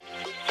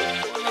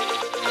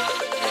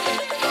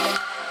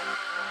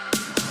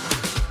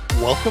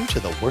Welcome to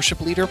the Worship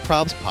Leader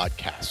Probs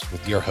podcast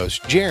with your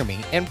hosts Jeremy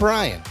and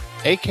Brian,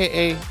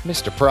 aka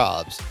Mr.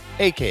 Probs,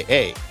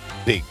 aka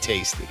Big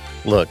Tasty.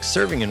 Look,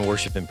 serving in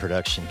worship and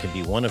production can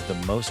be one of the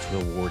most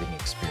rewarding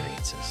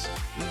experiences.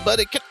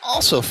 But it can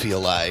also feel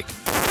like...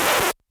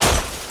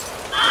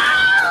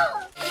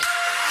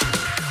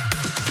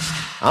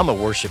 I'm a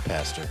worship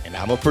pastor. And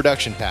I'm a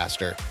production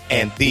pastor.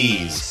 And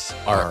these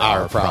are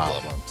our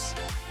problems.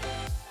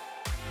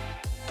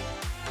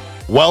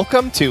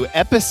 Welcome to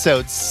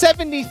episode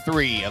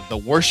 73 of the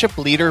Worship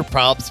Leader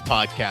Probs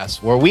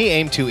podcast, where we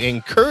aim to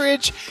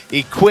encourage,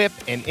 equip,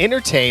 and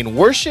entertain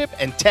worship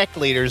and tech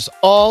leaders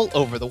all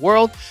over the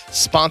world,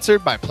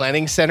 sponsored by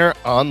Planning Center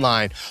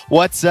Online.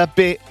 What's up,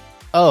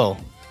 Oh,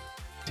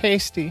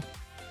 tasty.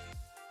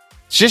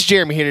 It's just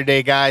Jeremy here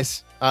today,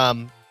 guys.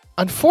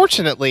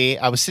 Unfortunately,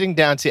 I was sitting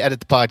down to edit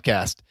the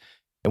podcast,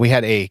 and we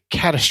had a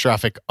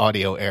catastrophic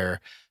audio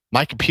error.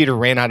 My computer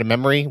ran out of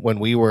memory when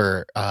we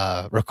were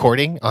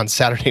recording on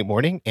Saturday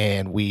morning,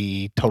 and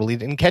we totally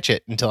didn't catch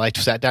it until I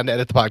sat down to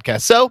edit the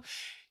podcast. So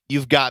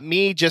you've got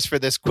me just for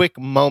this quick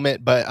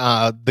moment, but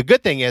the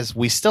good thing is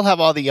we still have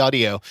all the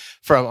audio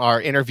from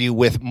our interview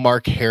with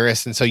Mark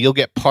Harris, and so you'll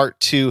get part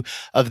 2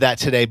 of that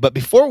today. But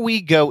before we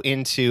go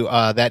into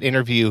that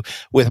interview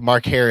with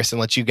Mark Harris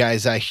and let you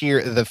guys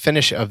hear the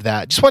finish of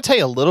that, just want to tell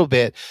you a little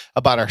bit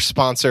about our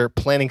sponsor,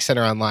 Planning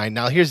Center Online.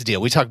 Now, here's the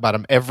deal. We talk about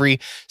them every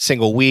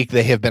single week.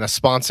 They have been a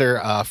sponsor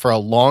for a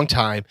long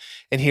time,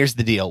 and here's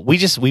the deal.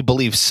 We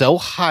believe so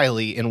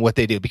highly in what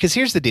they do, because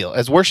here's the deal.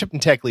 As worship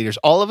and tech leaders,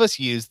 all of us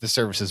use the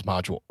services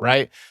module,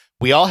 right?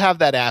 We all have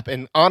that app,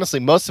 and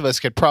honestly, most of us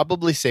could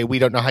probably say we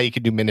don't know how you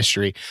could do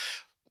ministry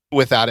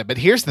without it. But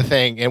here's the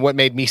thing, and what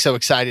made me so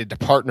excited to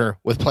partner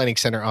with Planning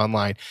Center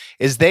Online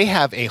is they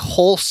have a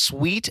whole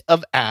suite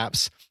of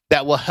apps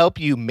that will help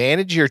you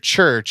manage your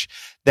church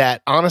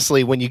that,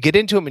 honestly, when you get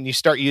into them and you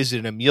start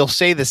using them, you'll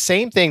say the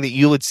same thing that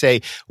you would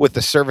say with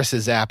the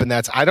services app, and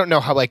that's, I don't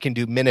know how I can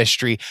do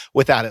ministry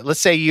without it.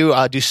 Let's say you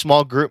do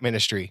small group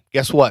ministry.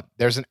 Guess what?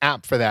 There's an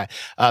app for that.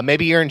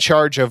 Maybe you're in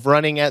charge of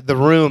running at the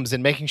rooms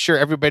and making sure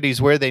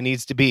everybody's where they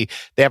needs to be.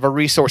 They have a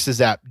resources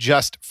app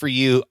just for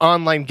you.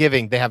 Online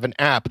giving, they have an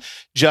app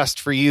just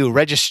for you.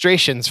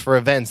 Registrations for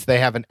events, they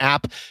have an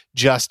app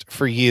just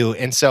for you.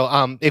 And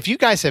so if you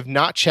guys have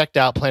not checked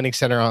out Planning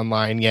Center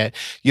Online yet,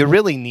 you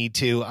really need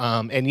to.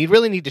 And you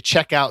really need to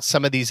check out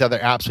some of these other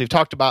apps. We've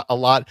talked about a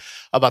lot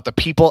about the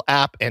People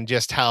app and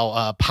just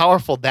how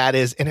powerful that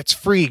is. And it's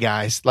free,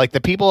 guys. Like,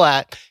 the People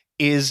app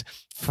is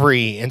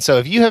free. And so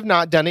if you have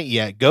not done it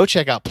yet, go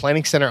check out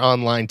Planning Center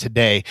Online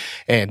today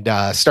and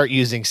start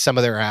using some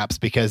of their apps,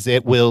 because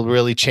it will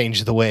really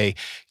change the way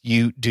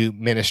you do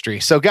ministry.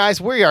 So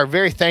guys, we are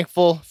very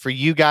thankful for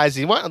you guys.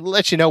 We want to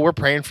let you know we're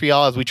praying for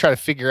y'all as we try to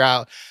figure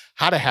out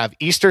how to have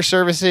Easter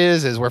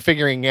services, as we're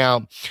figuring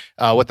out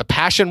what the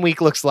Passion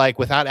Week looks like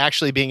without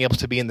actually being able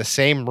to be in the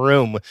same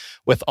room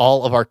with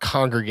all of our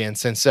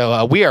congregants. And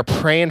so we are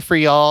praying for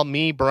y'all,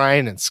 me,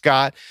 Brian, and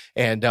Scott,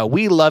 and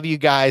we love you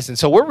guys. And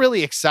so we're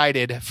really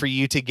excited for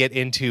you to get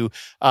into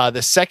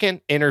the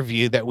second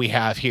interview that we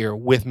have here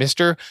with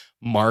Mr.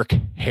 Mark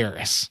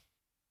Harris.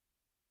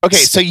 Okay,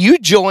 so you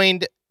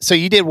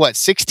did what,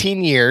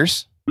 16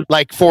 years?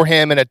 Like, for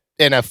him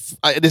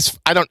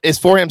is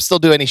For Him still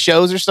do any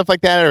shows or stuff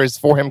like that, or is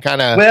For Him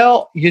kind of?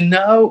 Well,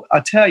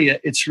 I tell you,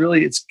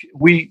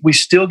 we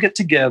still get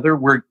together.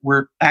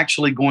 We're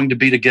actually going to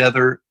be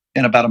together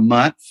in about a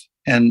month,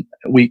 and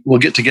we'll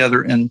get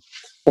together in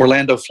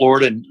Orlando,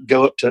 Florida, and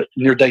go up to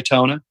near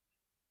Daytona.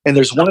 And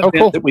there's one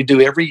event that we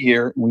do every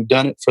year, and we've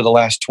done it for the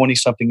last 20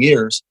 something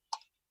years,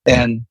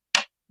 and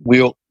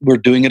we're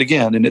doing it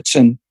again, and it's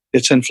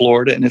in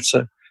Florida, and it's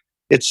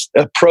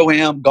a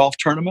pro-am golf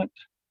tournament,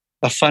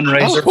 a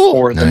fundraiser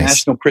for the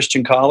National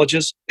Christian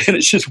Colleges. And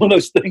it's just one of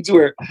those things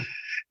where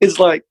it's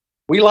like,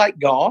 we like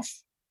golf.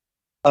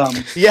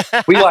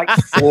 We like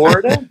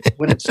Florida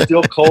when it's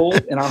still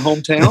cold in our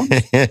hometown.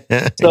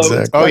 So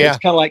exactly. It's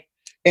kind of like,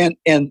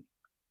 and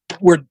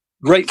we're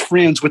great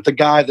friends with the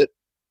guy that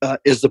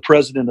is the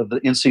president of the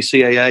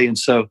NCCAA. And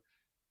so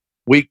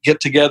we get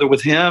together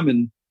with him,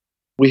 and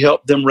we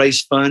help them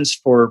raise funds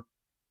for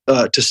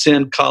to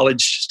send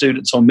college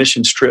students on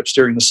missions trips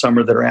during the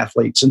summer that are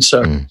athletes. And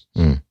so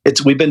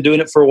we've been doing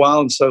it for a while.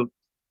 And so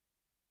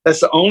that's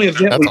the only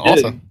event we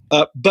do.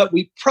 But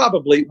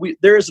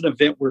there is an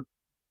event we're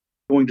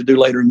going to do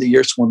later in the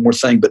year. It's one more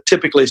thing, but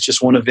typically it's just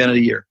one event a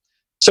year.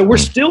 So we're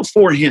still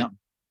For Him.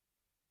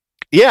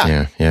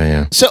 Yeah.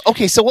 So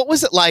what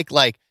was it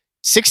like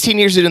 16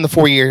 years in the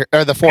For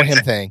Him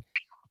thing,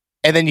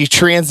 and then you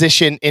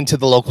transition into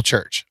the local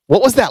church?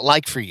 What was that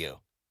like for you?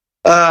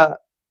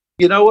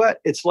 You know what?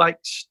 It's like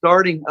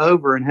starting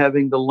over and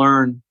having to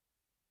learn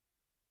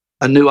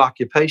a new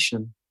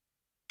occupation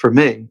for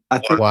me. I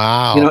think,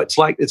 wow. It's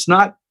like, it's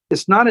not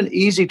an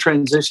easy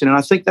transition. And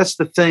I think that's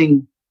the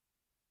thing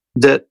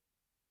that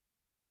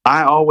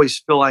I always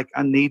feel like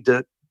I need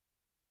to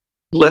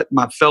let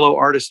my fellow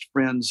artist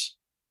friends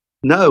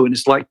know. And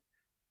it's like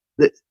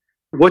the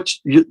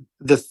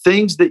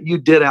things that you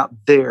did out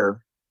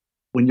there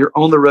when you're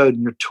on the road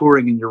and you're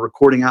touring and you're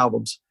recording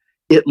albums,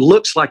 it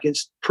looks like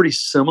it's pretty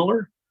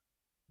similar,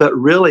 but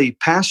really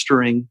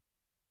pastoring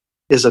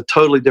is a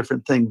totally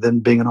different thing than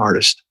being an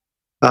artist.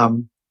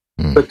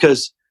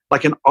 Because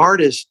like an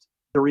artist,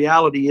 the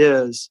reality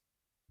is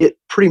it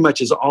pretty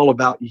much is all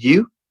about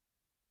you,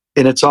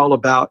 and it's all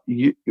about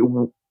you,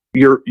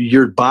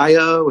 your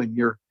bio and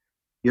your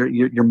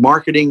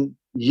marketing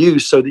you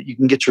so that you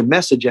can get your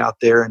message out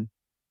there.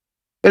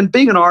 And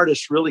being an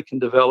artist really can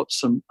develop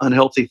some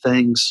unhealthy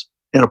things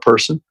in a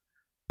person.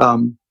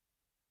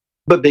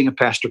 But being a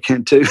pastor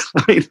can too.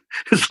 I mean,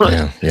 it's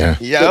like,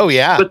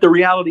 yeah. But the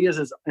reality is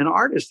an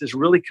artist is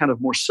really kind of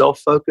more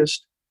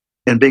self-focused,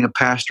 and being a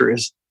pastor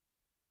is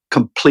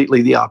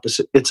completely the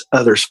opposite. It's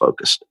others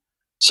focused.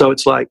 So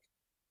it's like,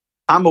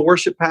 I'm a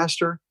worship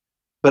pastor,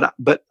 but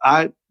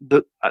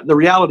the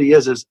reality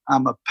is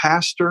I'm a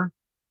pastor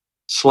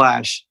 /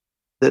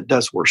 that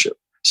does worship.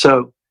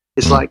 So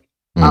it's like,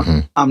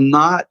 I'm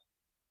not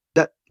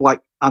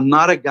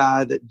a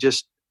guy that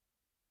just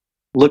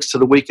looks to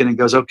the weekend and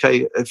goes,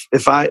 okay,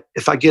 if I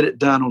get it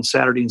done on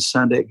Saturday and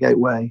Sunday at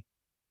Gateway,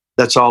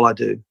 that's all I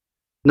do.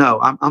 No,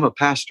 I'm a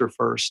pastor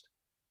first.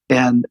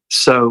 And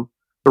so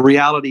the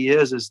reality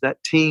is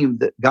that team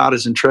that God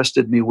has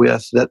entrusted me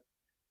with, that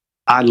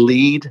I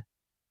lead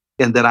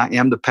and that I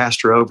am the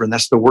pastor over, and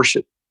that's the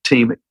worship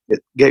team at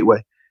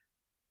Gateway.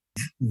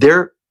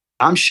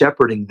 I'm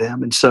shepherding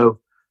them. And so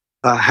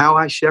how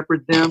I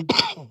shepherd them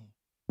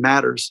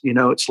matters.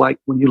 It's like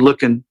when you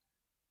look in,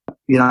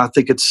 I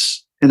think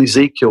it's in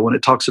Ezekiel when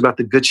it talks about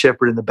the good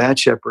shepherd and the bad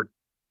shepherd.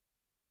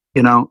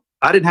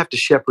 I didn't have to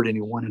shepherd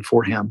anyone and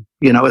for him,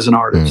 as an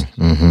artist.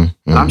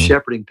 But I'm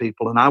shepherding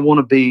people, and I want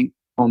to be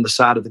on the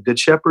side of the good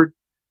shepherd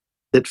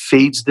that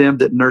feeds them,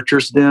 that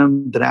nurtures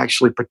them, that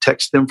actually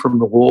protects them from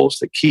the wolves,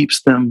 that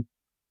keeps them,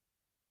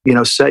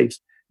 safe.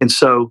 And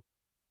so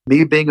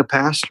me being a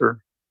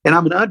pastor, and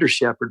I'm an under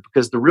shepherd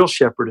because the real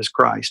shepherd is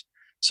Christ.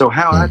 So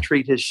how I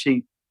treat his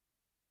sheep,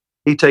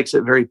 he takes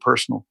it very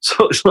personal.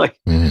 So it's like,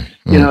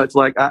 it's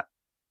like,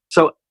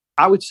 so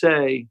I would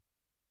say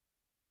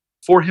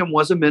For Him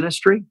was a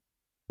ministry.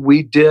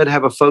 We did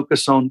have a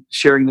focus on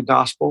sharing the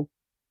gospel.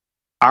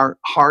 Our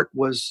heart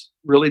was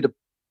really to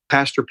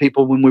pastor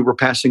people when we were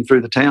passing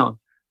through the town.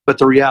 But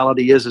the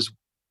reality is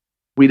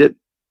we didn't,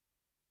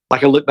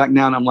 like I look back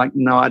now and I'm like,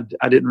 no, I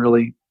didn't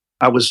really,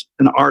 I was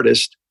an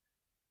artist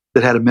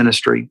that had a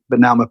ministry,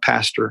 but now I'm a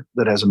pastor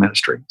that has a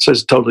ministry. So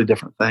it's a totally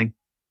different thing.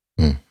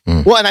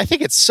 Well, and I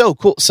think it's so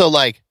cool. So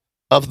like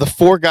of the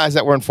 4 guys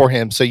that were in For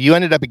Him, so you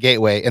ended up at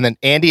Gateway and then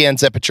Andy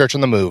ends up at Church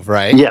on the Move,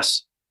 right?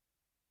 Yes.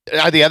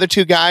 Are the other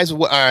 2 guys,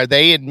 are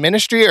they in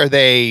ministry or are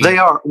they? They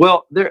are.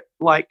 Well, they're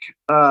like,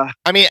 I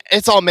mean,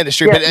 it's all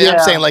ministry, but I'm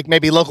saying like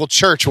maybe local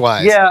church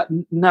wise. Yeah,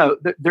 no,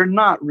 they're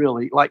not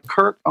really. Like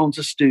Kirk owns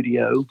a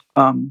studio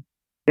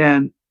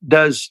and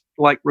does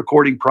like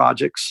recording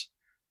projects.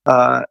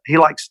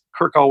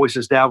 Kirk always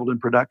has dabbled in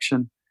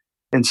production.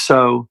 And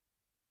so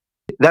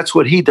that's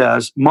what he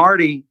does.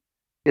 Marty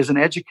is an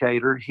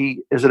educator.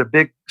 He is at a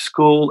big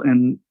school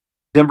in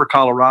Denver,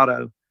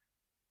 Colorado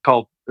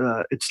called,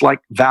 it's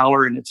like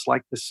Valor. And it's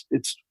like this,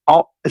 it's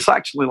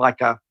actually like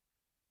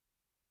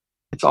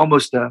it's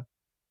almost a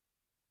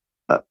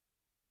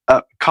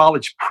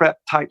college prep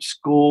type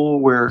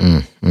school where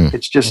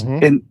it's just,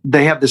 and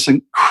they have this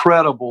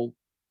incredible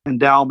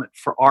endowment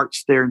for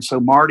arts there. And so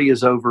Marty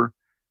is over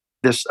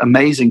this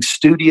amazing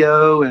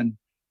studio and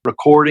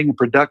recording and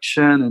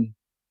production and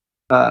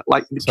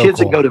like the kids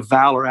that go to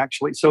Valor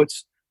actually. So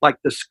it's like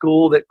the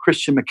school that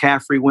Christian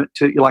McCaffrey went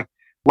to, like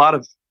a lot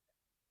of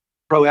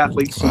pro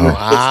athletes.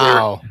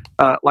 Wow.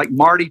 Like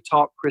Marty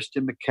taught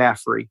Christian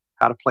McCaffrey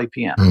how to play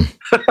piano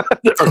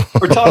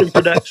or taught him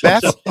production.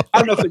 So,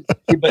 I don't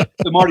know but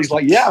Marty's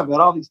like, yeah,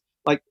 but all these,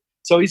 like,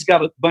 so he's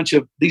got a bunch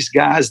of these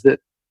guys that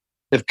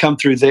have come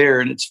through there.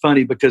 And it's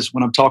funny because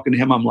when I'm talking to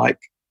him, I'm like,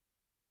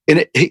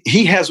 and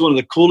he has one of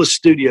the coolest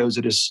studios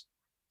at his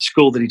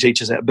school that he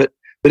teaches at. But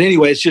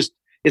anyway,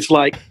 it's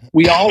like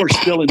we all are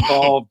still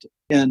involved.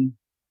 And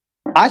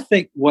I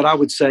think what I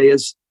would say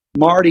is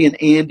Marty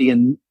and Andy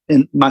and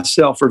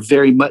myself are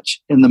very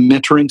much in the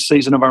mentoring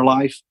season of our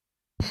life.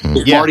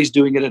 Yeah. Marty's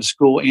doing it at a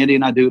school. Andy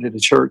and I do it at a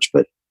church.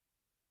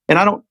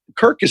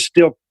 Kirk is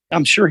still,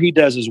 I'm sure he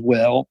does as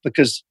well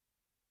because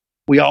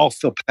we all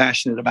feel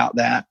passionate about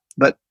that.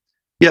 But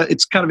yeah,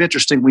 it's kind of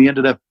interesting. We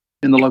ended up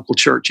in the local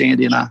church,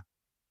 Andy and I.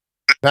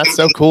 That's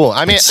so cool.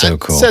 I mean, it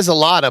says a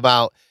lot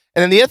about,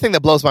 and then the other thing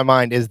that blows my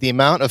mind is the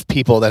amount of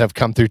people that have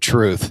come through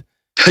Truth.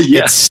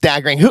 Yeah. It's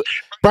staggering.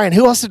 Brian,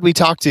 who else did we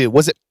talk to?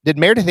 Did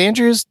Meredith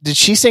Andrews, did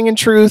she sing in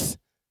Truth?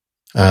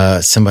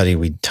 Somebody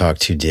we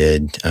talked to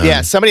did.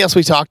 Somebody else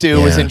we talked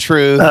to was in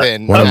Truth.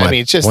 And one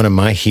of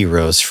my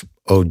heroes,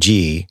 OG,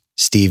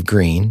 Steve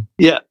Green.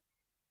 Yeah.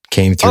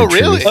 Came through. Oh,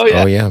 really? Truth.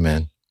 Oh, yeah,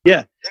 man.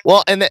 Yeah.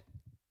 Well, and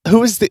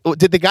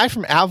did the guy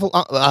from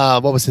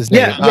Avalon, what was his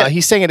name? Yeah.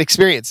 He sang at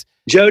Experience.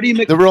 Jody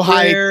McBrayer. The real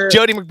high,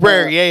 Jody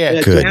McBrayer.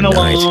 Yeah. Good Jana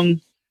night.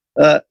 Long.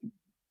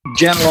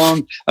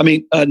 I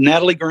mean,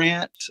 Natalie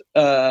Grant.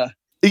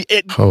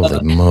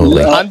 Holy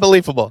moly.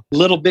 Unbelievable.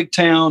 Little Big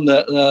Town,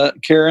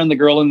 Karen, the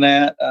girl in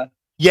that.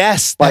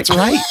 Yes, that's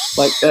right.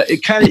 Like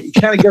it kind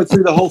of go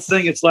through the whole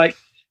thing. It's like,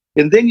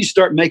 and then you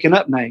start making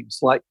up names.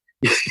 Like,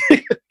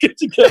 get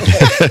together.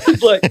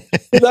 It's like,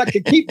 and I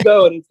could keep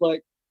going. It's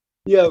like,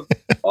 you have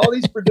all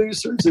these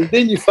producers, and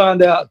then you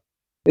find out.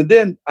 And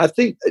then I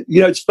think,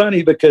 it's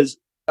funny because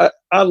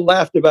I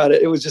laughed about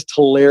it. It was just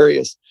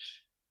hilarious.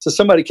 So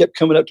somebody kept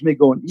coming up to me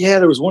going, yeah,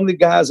 there was one of the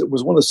guys that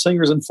was one of the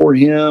singers in For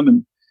Him.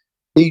 And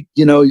he,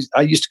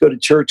 I used to go to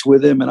church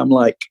with him. And I'm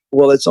like,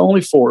 well, it's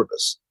only 4 of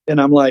us.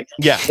 And I'm like,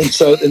 yeah. And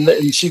so,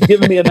 and she's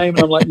giving me a name,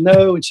 and I'm like,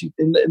 no. And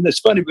and it's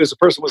funny because the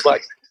person was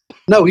like,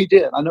 no, he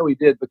did. I know he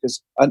did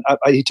because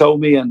he told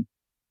me. And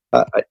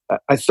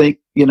I think,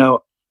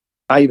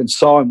 I even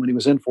saw him when he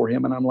was in For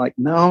Him, and I'm like,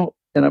 no.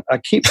 And I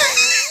keep,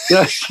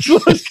 it's one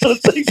of those kind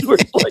of things where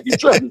it's like you're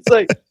trying to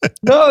say,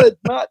 no, it's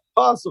not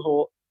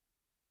possible.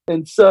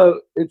 And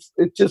so it's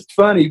just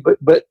funny,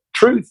 but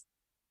truth,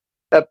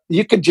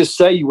 you can just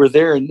say you were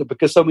there, and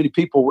because so many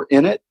people were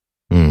in it,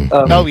 we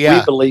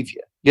believe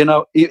you.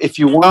 If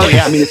you want,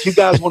 I mean, if you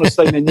guys want to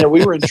say, man, yeah,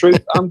 we were in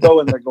Truth, I'm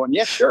going there going,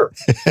 yeah, sure.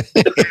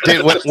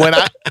 Dude,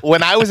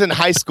 when I was in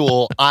high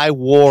school, I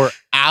wore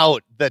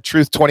out the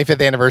Truth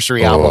 25th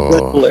anniversary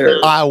album.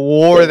 I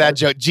wore that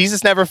joke.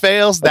 Jesus Never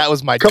Fails. That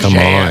was my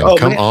jam.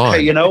 Come on.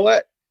 Hey, you know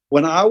what?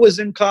 When I was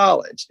in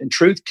college and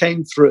Truth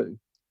came through,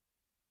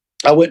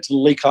 I went to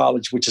Lee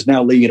College, which is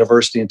now Lee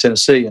University in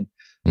Tennessee.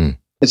 And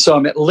so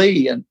I'm at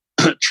Lee, and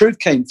Truth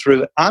came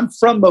through. I'm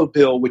from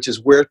Mobile, which is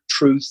where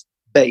Truth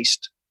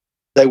based.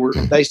 They were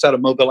based out of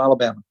Mobile,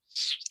 Alabama.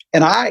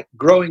 And I,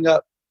 growing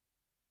up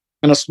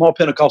in a small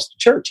Pentecostal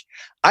church,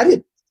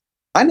 I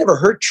never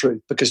heard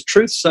Truth because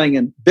Truth sang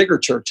in bigger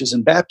churches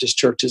and Baptist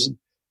churches.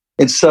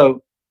 And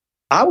so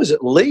I was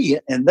at Lee,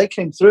 and they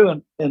came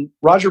through, and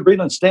Roger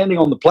Breland standing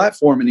on the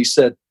platform, and he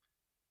said,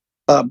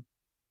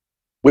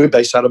 we're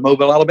based out of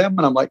Mobile, Alabama.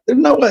 And I'm like, there's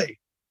no way.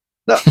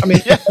 No, I mean,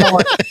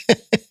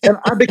 and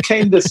I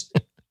became this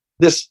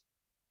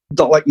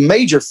like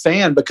major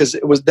fan because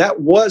that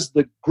was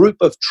the group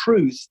of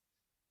Truth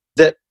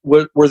that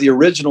were the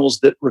originals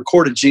that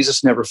recorded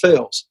Jesus Never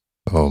Fails.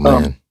 Oh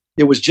man.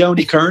 It was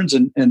Joni Kearns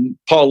and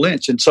Paul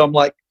Lynch. And so I'm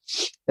like,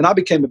 and I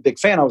became a big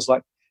fan. I was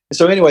like, and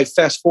so anyway,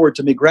 fast forward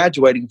to me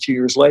graduating a few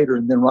years later.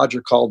 And then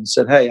Roger called and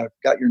said, hey, I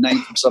got your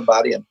name from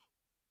somebody. And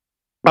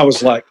I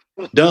was like,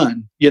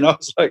 done, I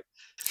was like,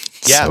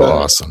 yeah, so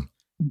awesome.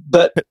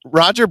 But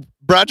Roger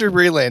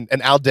Breland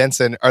and Al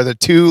Denson are the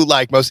two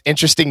most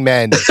most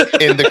men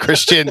in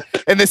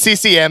the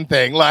CCM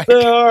thing. Like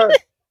they are,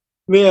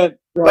 man.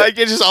 Right. Like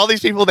it's just all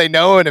these people they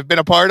know and have been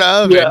a part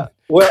of. Yeah.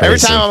 Well, every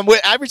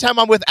time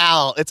I'm with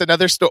Al, it's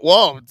another story.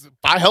 Whoa!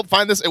 I helped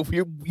find this.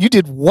 You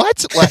did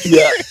what? Like,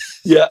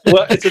 yeah.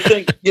 Well, it's a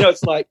thing.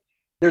 It's like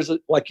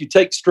you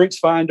take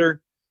StrengthsFinder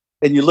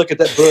and you look at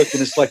that book,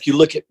 and it's like you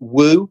look at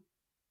Woo.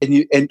 And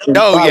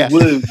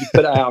Woo, you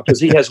put Al because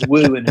he has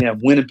woo in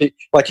him.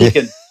 Like he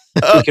can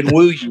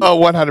woo you. Oh,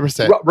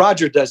 100%.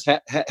 Roger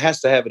has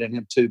to have it in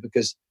him too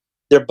because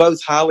they're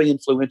both highly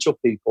influential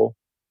people.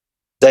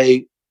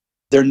 They're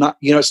not.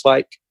 It's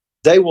like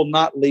they will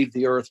not leave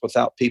the earth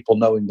without people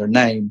knowing their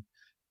name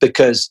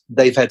because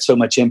they've had so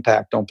much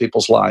impact on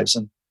people's lives.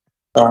 And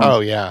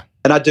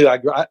and I do.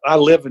 I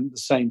live in the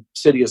same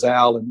city as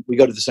Al, and we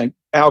go to the same.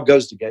 Al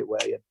goes to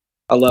Gateway, and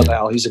I love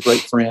Al. He's a great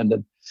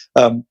friend,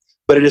 and.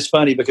 But it is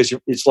funny because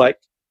it's like,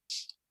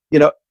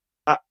 Al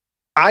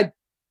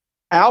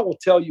will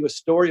tell you a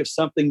story of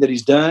something that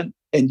he's done,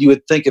 and you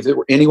would think if it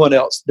were anyone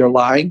else, they're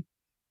lying.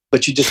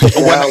 But you just look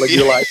at Al and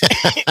you're like,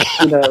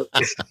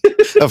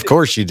 Of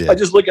course you did. I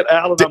just look at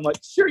Al and I'm like,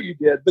 sure you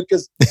did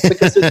because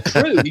it's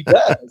true. He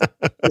does.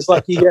 It's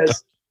like he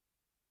has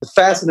a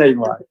fascinating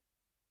life.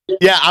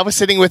 Yeah, I was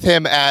sitting with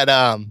him at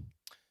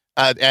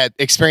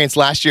Experience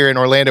last year in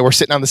Orlando. We're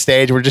sitting on the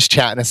stage, we're just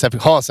chatting and stuff.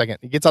 Hold on a second.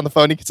 He gets on the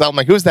phone, he gets out. I'm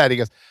like, who's that? He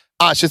goes,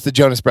 it's just the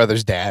Jonas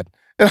Brothers' dad.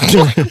 And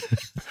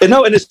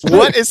it's true.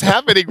 What is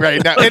happening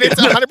right now? And it's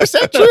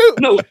 100% true.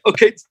 No,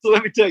 okay. So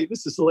let me tell you,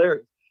 this is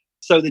hilarious.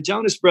 So the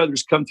Jonas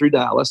Brothers come through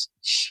Dallas,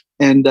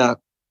 and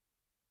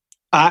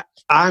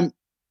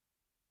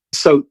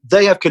so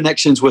they have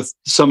connections with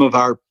some of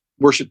our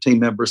worship team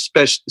members,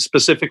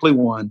 specifically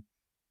one,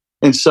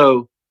 and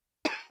so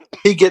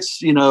he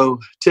gets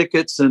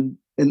tickets and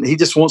he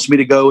just wants me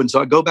to go, and so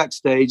I go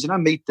backstage and I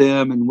meet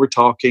them and we're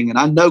talking, and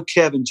I know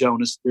Kevin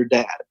Jonas, their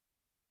dad.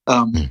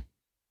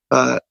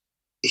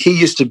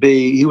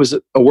 He was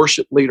a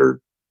worship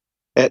leader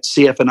at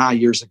CF&I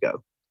years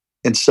ago.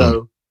 And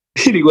so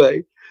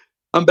anyway,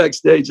 I'm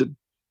backstage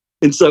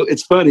and so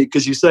it's funny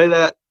because you say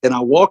that and I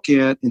walk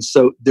in, and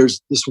so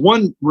there's this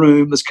one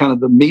room that's kind of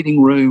the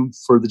meeting room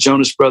for the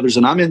Jonas Brothers,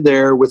 and I'm in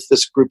there with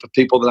this group of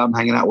people that I'm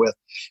hanging out with.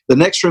 The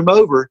next room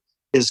over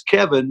is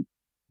Kevin,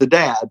 the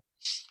dad,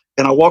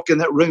 and I walk in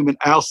that room and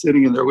Al's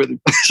sitting in there with him.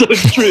 So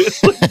it's true. It's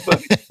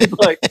funny.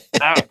 Like,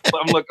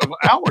 I'm like,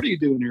 Al, what are you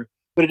doing here?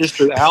 But it is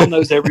true. Al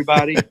knows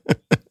everybody.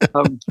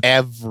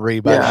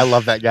 Everybody. Yeah. I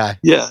love that guy.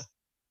 Yeah.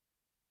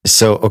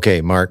 So,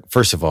 okay, Mark,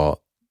 first of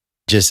all,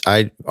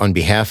 on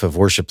behalf of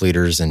worship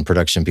leaders and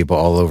production people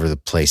all over the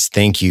place,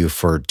 thank you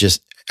for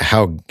just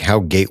how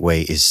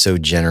Gateway is so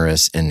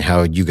generous and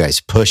how you guys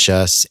push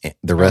us,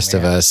 the rest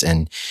of us,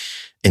 and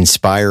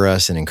inspire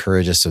us and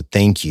encourage us. So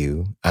thank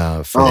you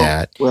for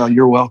that. Well,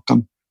 you're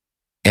welcome.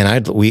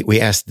 And we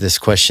asked this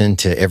question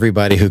to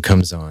everybody who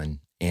comes on,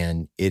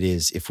 and it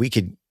is, if we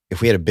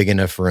had a big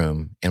enough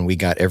room and we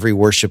got every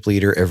worship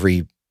leader,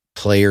 every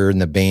player in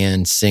the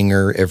band,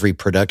 singer, every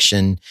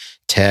production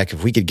tech,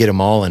 if we could get them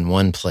all in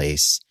one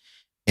place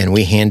and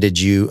we handed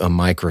you a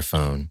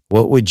microphone,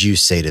 what would you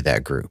say to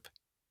that group?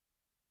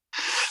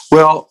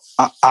 Well,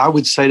 I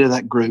would say to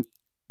that group,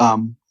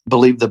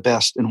 believe the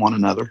best in one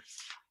another.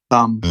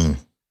 I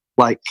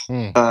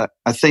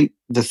think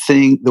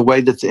the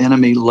way that the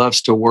enemy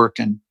loves to work,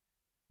 and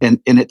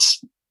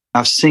it's,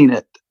 I've seen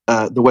it,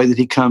 the way that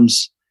he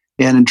comes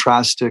in and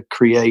tries to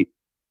create,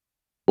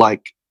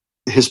 like,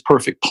 his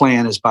perfect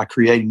plan is by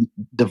creating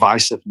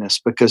divisiveness,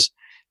 because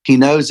he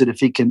knows that if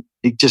he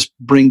just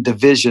bring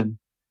division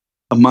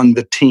among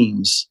the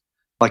teams,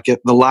 like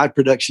the live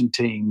production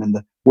team and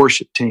the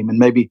worship team, and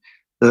maybe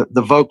the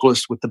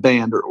vocalist with the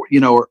band,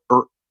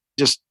 or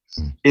just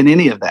in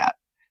any of that,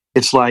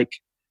 it's like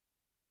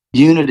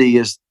unity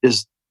is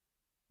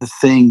the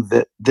thing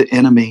that the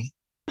enemy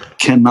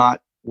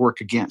cannot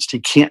work against. He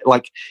can't,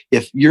 like,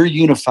 if you're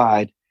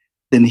unified,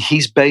 then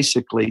he's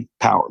basically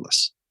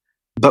powerless.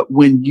 But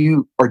when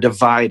you are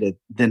divided,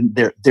 then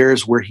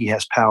there's where he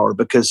has power,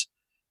 because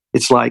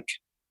it's like,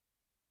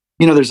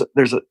 there's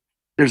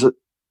a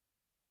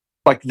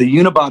like the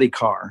unibody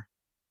car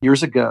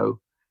years ago,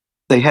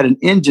 they had an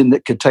engine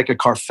that could take a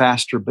car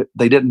faster, but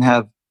they didn't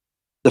have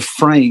the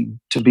frame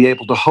to be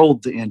able to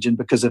hold the engine,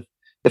 because if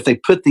they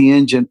put the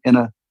engine in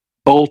a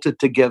bolted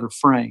together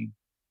frame,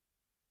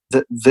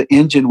 the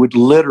engine would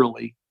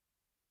literally,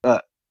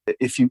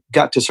 if you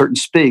got to a certain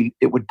speed,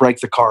 it would break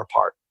the car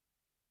apart.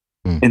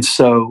 And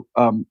so,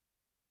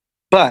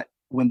 but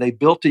when they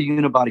built a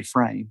unibody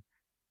frame,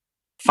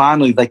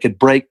 finally they could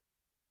break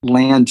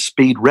land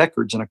speed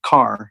records in a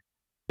car,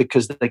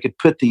 because they could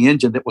put the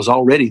engine that was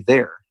already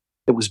there,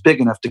 that was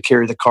big enough to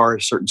carry the car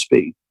at a certain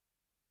speed.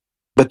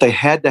 But they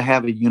had to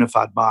have a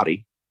unified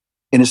body.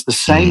 And it's the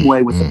same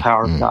way with the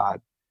power of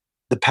God.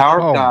 The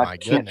power of God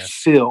can't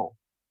fill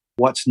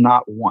what's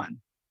not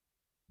one.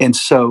 And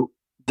so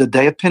the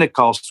day of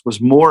Pentecost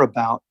was more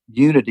about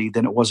unity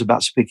than it was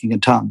about speaking in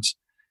tongues.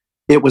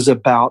 It was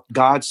about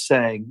God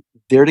saying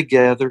they're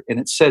together, and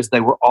it says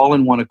they were all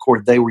in one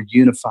accord. They were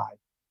unified.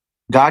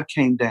 God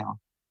came down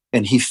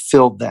and he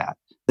filled that.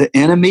 The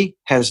enemy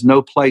has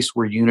no place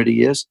where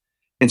unity is.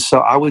 And so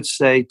I would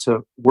say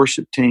to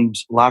worship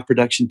teams, live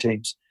production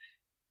teams,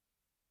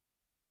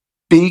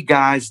 be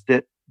guys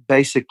that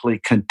basically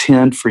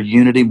contend for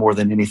unity more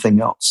than anything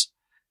else.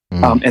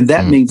 And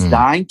that means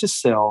dying to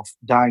self,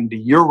 dying to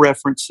your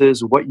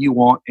references, what you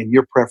want, and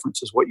your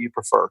preferences, what you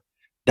prefer.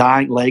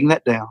 Laying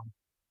that down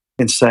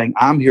and saying,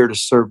 I'm here to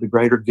serve the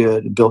greater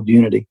good and build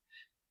unity.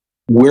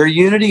 Where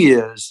unity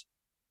is,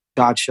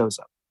 God shows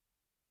up.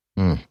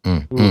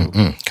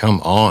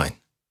 Come on.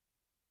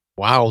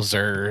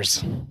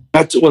 Wowzers.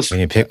 When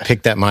you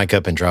pick that mic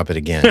up and drop it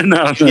again.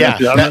 No,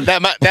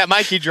 that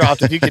mic you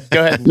dropped, if you could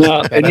go ahead.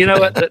 And you know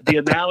what? The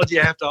analogy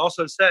I have to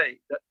also say,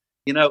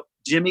 that,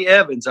 Jimmy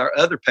Evans, our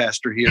other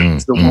pastor here,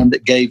 is the one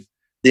that gave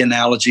the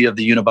analogy of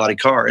the unibody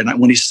car. And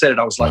when he said it,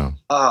 I was like,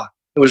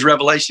 it was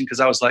revelation,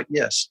 because I was like,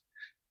 yes,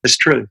 it's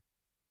true.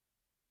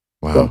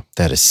 Wow, so,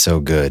 that is so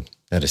good.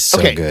 That is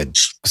so good.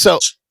 So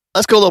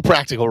let's go a little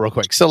practical real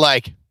quick. So,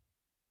 like,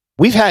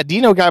 we've had, do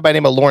you know a guy by the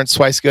name of Lawrence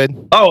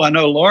Swicegood? Oh, I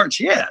know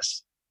Lawrence,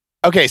 yes.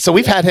 Okay, so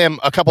we've had him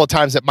a couple of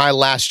times at my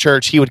last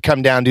church. He would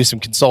come down, do some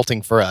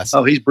consulting for us.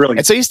 Oh, he's brilliant.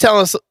 And so he's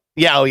telling us,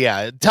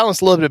 telling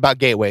us a little bit about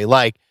Gateway.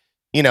 Like,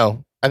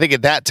 I think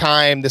at that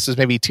time, this was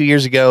maybe 2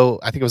 years ago,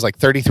 I think it was like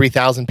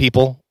 33,000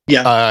 people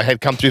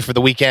had come through for the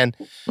weekend.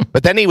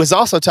 But then he was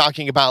also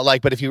talking about,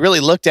 like, but if you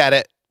really looked at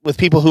it with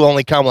people who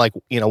only come, like,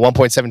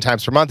 1.7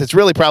 times per month, it's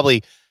really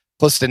probably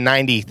close to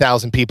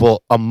 90,000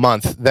 people a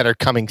month that are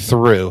coming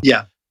through.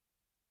 Yeah.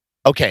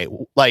 Okay,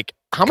 like,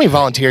 how many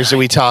volunteers are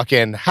we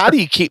talking? How do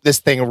you keep this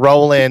thing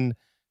rolling?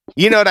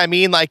 You know what I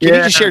mean? Like, can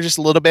you just share just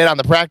a little bit on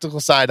the practical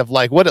side of,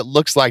 like, what it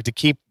looks like to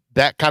keep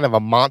that kind of a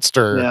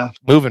monster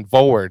moving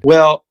forward?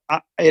 Well,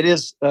 it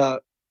is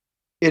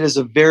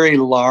a very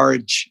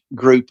large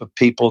group of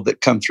people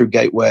that come through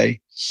Gateway.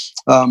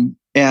 And,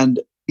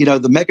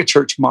 the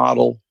megachurch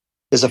model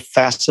is a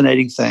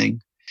fascinating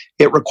thing.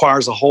 It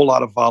requires a whole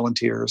lot of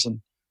volunteers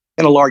and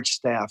a large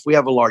staff. We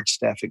have a large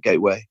staff at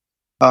Gateway.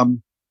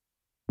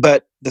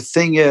 But the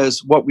thing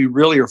is, what we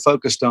really are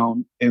focused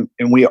on, and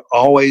we are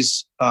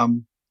always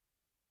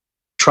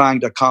trying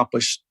to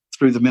accomplish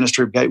through the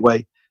ministry of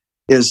Gateway,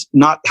 is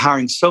not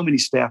hiring so many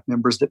staff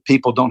members that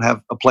people don't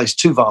have a place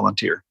to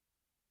volunteer.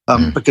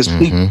 Because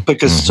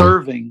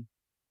serving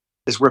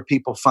is where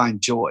people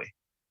find joy.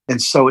 And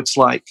so it's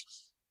like,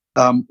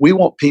 we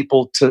want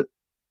people to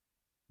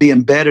be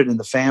embedded in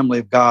the family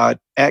of God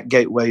at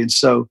Gateway. And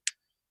so,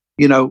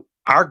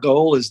 our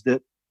goal is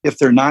that if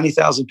there are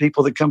 90,000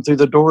 people that come through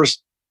the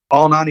doors,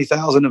 all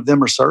 90,000 of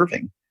them are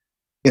serving.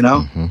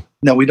 No,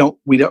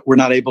 we're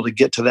not able to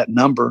get to that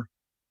number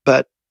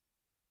but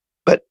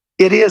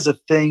it is a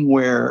thing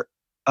where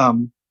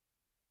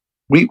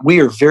we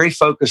are very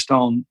focused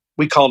on.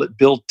 We call it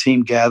build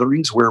team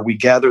gatherings, where we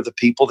gather the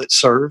people that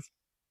serve,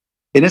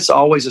 and it's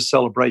always a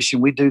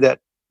celebration. We do that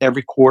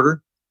every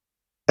quarter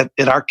at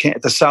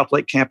the South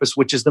Lake campus,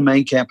 which is the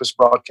main campus,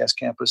 broadcast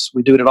campus.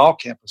 We do it at all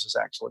campuses,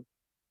 actually.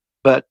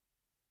 But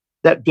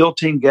that build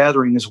team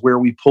gathering is where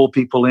we pull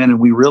people in and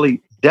we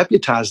really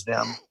deputize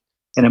them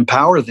and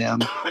empower them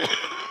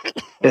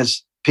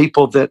as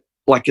people that,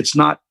 like, it's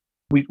not,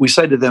 we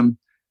say to them,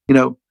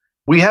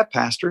 we have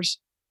pastors,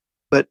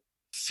 but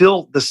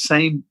feel the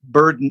same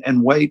burden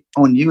and weight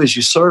on you as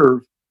you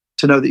serve,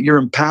 to know that you're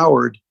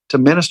empowered to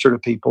minister to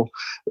people.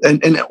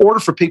 And in order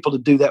for people to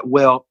do that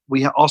well,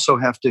 we also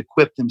have to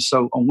equip them.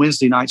 So on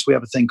Wednesday nights, we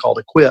have a thing called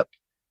Equip,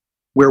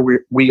 where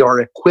we are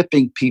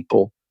equipping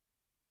people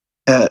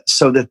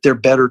so that they're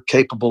better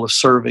capable of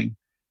serving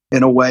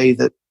in a way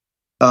that,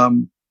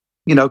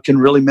 can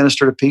really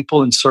minister to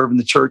people and serve in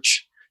the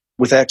church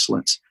with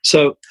excellence.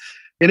 So,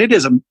 and it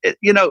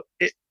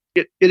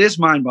is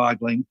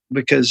mind-boggling,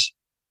 because,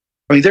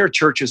 there are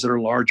churches that are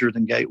larger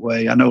than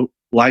Gateway. I know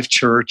Life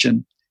Church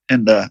and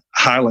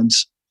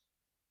Highlands,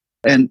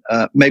 and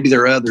maybe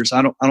there are others.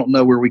 I don't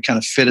know where we kind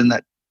of fit in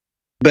that,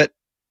 but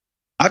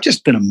I've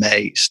just been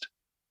amazed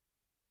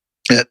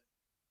at,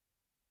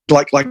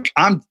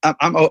 I'm.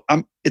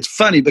 It's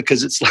funny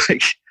because it's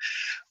like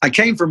I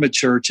came from a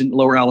church in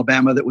Lower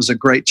Alabama that was a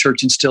great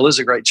church and still is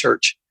a great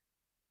church,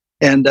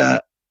 and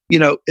at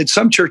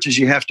some churches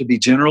you have to be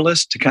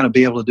generalist to kind of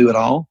be able to do it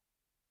all.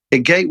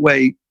 At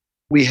Gateway,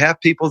 we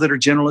have people that are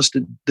generalists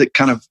that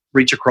kind of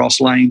reach across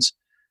lanes,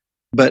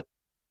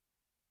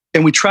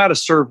 and we try to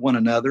serve one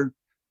another.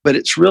 But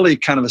it's really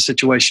kind of a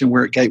situation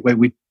where at Gateway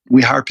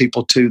we hire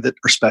people too that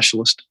are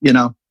specialists.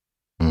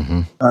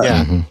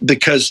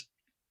 Because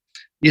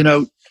you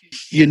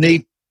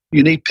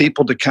need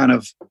people to kind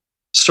of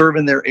serve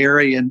in their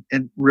area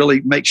and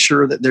really make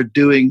sure that they're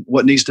doing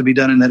what needs to be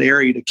done in that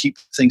area to keep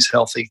things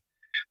healthy.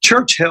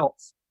 Church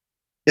health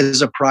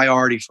is a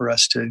priority for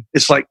us too.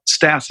 It's like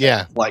staff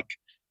health,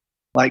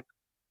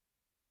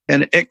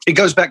 and it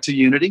goes back to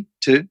unity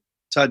too.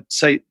 So I'd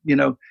say,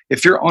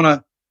 if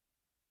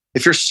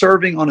you're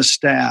serving on a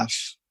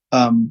staff,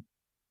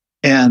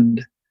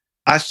 and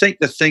I think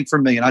the thing for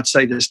me, and I'd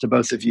say this to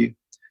both of you,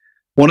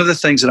 one of the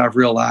things that I've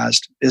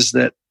realized is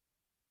that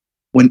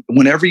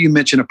whenever you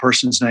mention a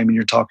person's name and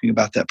you're talking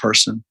about that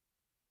person,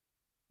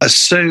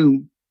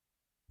 assume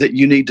that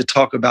you need to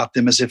talk about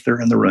them as if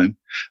they're in the room.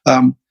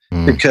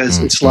 Because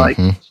it's like,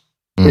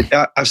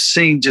 I've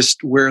seen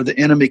just where the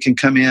enemy can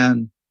come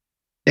in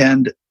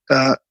and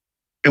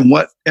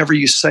whatever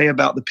you say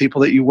about the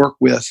people that you work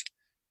with,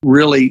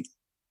 really,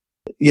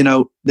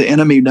 the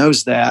enemy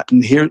knows that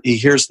and he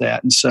hears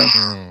that. And so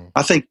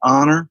I think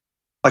honor,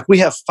 like we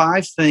have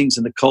 5 things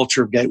in the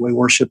culture of Gateway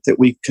Worship that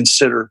we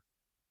consider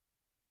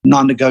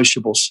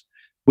non-negotiables.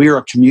 We are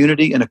a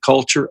community and a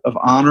culture of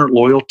honor,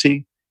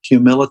 loyalty,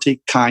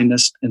 humility,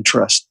 kindness, and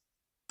trust.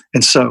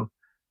 And so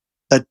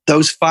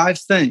those 5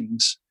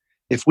 things,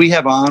 if we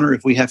have honor,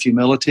 if we have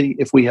humility,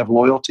 if we have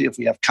loyalty, if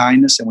we have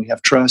kindness, and we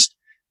have trust,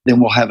 then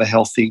we'll have a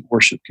healthy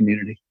worship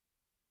community.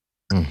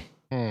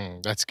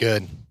 That's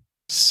good.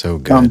 So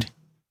good.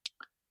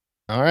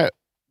 All right.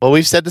 Well,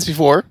 we've said this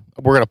before.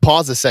 We're going to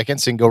pause a second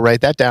so you can go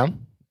write that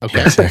down.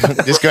 Okay. Just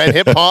go ahead and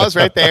hit pause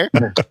right there.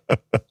 Wow.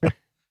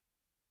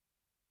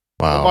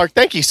 Well, Mark,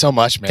 thank you so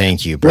much, man.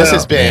 Thank you, bro. This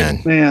has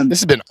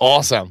been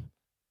awesome.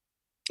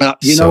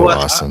 You know what?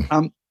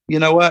 Awesome. You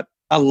know what?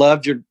 I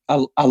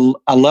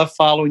love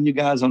following you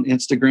guys on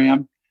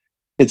Instagram.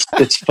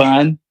 It's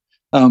fun.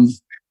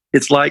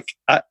 It's like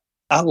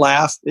I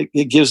laugh.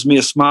 It gives me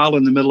a smile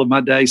in the middle of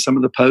my day. Some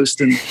of the posts,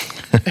 and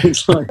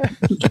it's like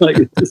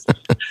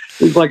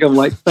I'm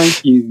like,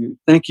 thank you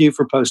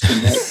for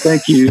posting that.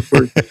 Thank you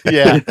for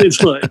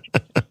It's like,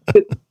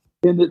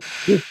 and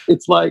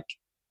it's like,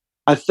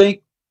 I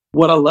think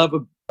what I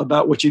love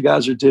about what you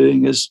guys are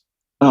doing is,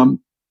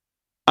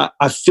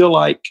 I feel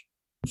like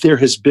there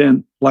has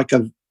been like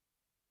a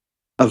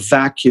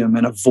vacuum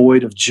and a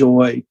void of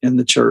joy in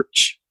the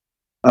church,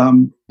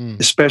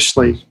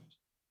 especially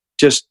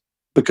just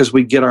because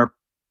we get our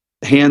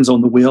hands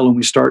on the wheel and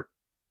we start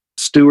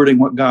stewarding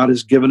what God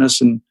has given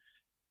us, and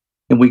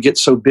we get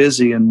so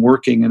busy and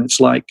working. And it's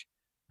like,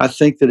 I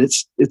think that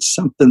it's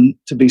something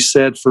to be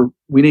said for,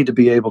 we need to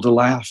be able to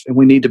laugh, and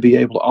we need to be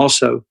able to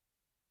also,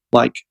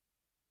 like,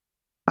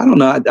 I don't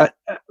know, I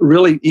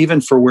really, even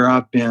for where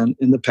I've been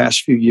in the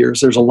past few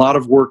years, there's a lot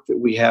of work that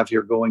we have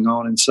here going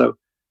on. And so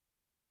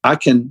I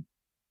can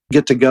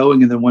get to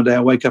going, and then one day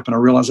I wake up and I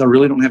realize I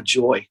really don't have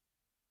joy.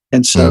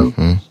 And so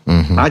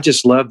I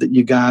just love that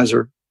you guys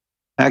are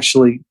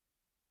actually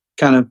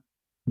kind of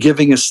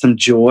giving us some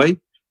joy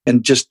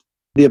and just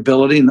the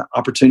ability and the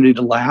opportunity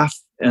to laugh.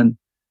 And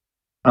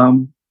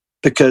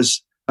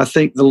because I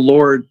think the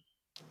Lord,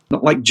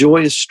 like,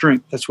 joy is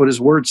strength. That's what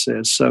his word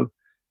says. So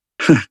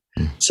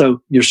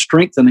so you're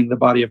strengthening the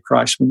body of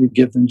Christ when you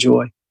give them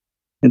joy.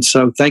 And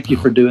so thank you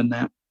for doing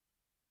that.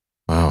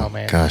 Wow. Oh,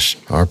 man. Gosh,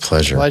 our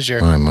pleasure. Our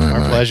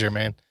pleasure,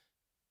 man.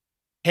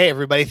 Hey,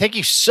 everybody. Thank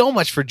you so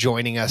much for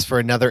joining us for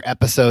another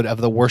episode of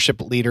the Worship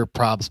Leader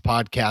Probs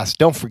podcast.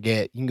 Don't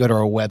forget, you can go to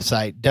our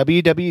website,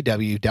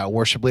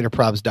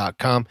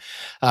 www.worshipleaderprobs.com.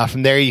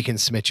 From there, you can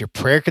submit your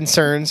prayer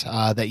concerns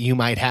that you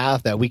might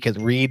have that we could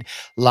read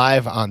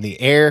live on the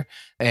air.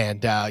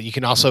 And you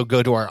can also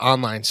go to our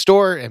online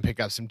store and pick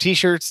up some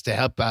t-shirts to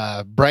help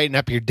brighten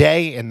up your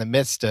day in the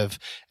midst of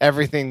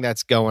everything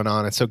that's going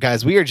on. And so,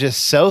 guys, we are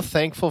just so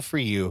thankful for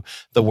you,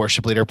 the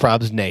Worship Leader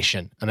Probs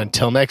Nation. And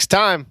until next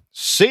time,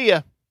 see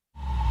ya.